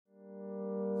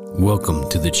Welcome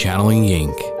to the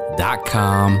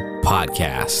ChannelingInc.com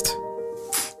podcast.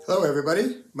 Hello,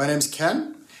 everybody. My name's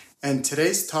Ken, and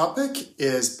today's topic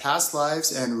is past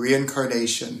lives and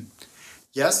reincarnation.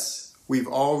 Yes, we've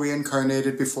all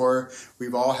reincarnated before.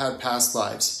 We've all had past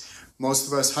lives. Most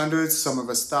of us hundreds, some of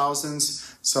us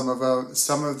thousands. Some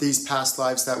of these past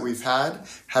lives that we've had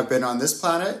have been on this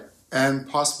planet and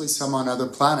possibly some on other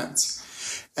planets.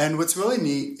 And what's really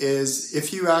neat is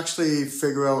if you actually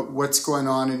figure out what's going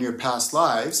on in your past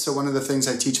lives. So one of the things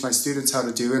I teach my students how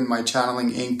to do in my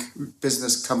Channeling Inc.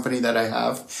 business company that I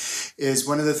have is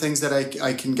one of the things that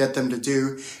I can get them to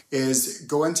do is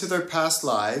go into their past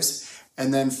lives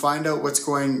and then find out what's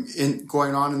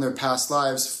going on in their past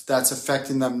lives that's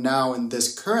affecting them now in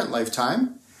this current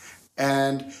lifetime.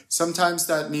 And sometimes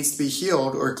that needs to be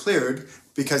healed or cleared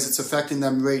because it's affecting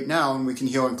them right now, and we can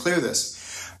heal and clear this.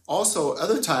 Also,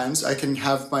 other times I can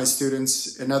have my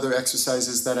students in other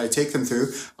exercises that I take them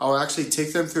through. I'll actually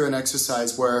take them through an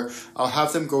exercise where I'll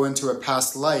have them go into a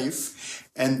past life,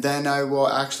 and then I will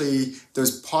actually,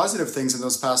 there's positive things in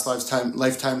those past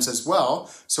lifetimes as well.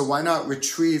 So why not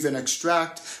retrieve and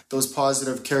extract those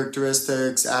positive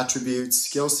characteristics, attributes,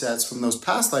 skill sets from those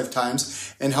past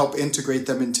lifetimes and help integrate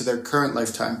them into their current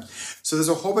lifetime. So there's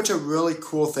a whole bunch of really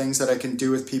cool things that I can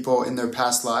do with people in their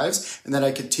past lives and that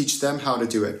I could teach them how to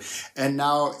do it. And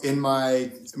now in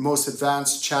my most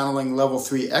advanced channeling level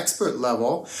 3 expert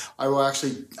level, I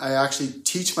actually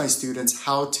teach my students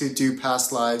how to do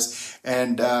past lives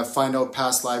and find out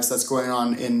past lives that's going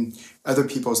on in other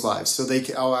people's lives. So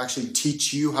I'll actually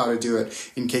teach you how to do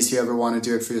it in case you ever want to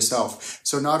do it for yourself.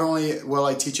 So not only will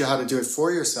I teach you how to do it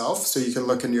for yourself, so you can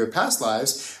look into your past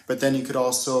lives, but then you could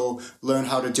also learn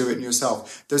how to do it in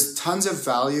yourself. There's tons of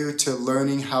value to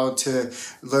learning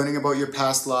about your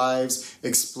past lives,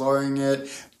 exploring it,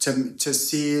 to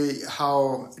see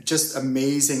how just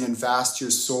amazing and vast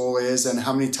your soul is and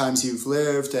how many times you've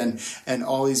lived and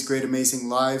all these great, amazing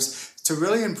lives, to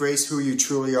really embrace who you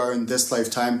truly are in this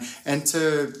lifetime and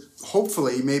to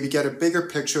hopefully maybe get a bigger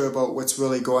picture about what's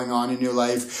really going on in your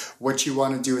life, what you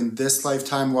want to do in this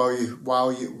lifetime while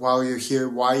you're here,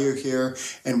 why you're here,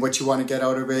 and what you want to get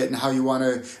out of it, and how you want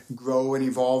to grow and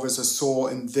evolve as a soul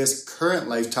in this current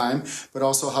lifetime, but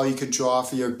also how you could draw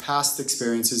from your past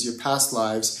experiences, your past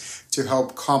lives, to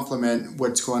help complement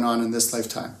what's going on in this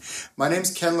lifetime. My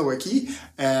name's Ken Lewicki,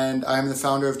 and I'm the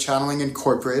founder of Channeling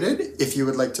Incorporated. If you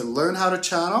would like to learn how to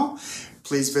channel,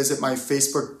 please visit my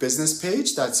Facebook business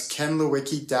page. That's Ken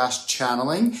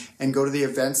Lewicki-channeling, and go to the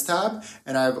events tab.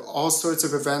 And I have all sorts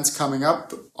of events coming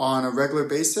up on a regular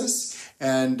basis.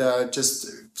 And just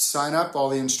sign up. All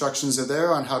the instructions are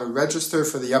there on how to register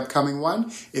for the upcoming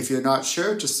one. If you're not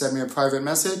sure, just send me a private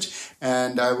message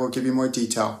and I will give you more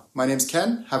detail. My name's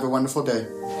Ken. Have a wonderful day.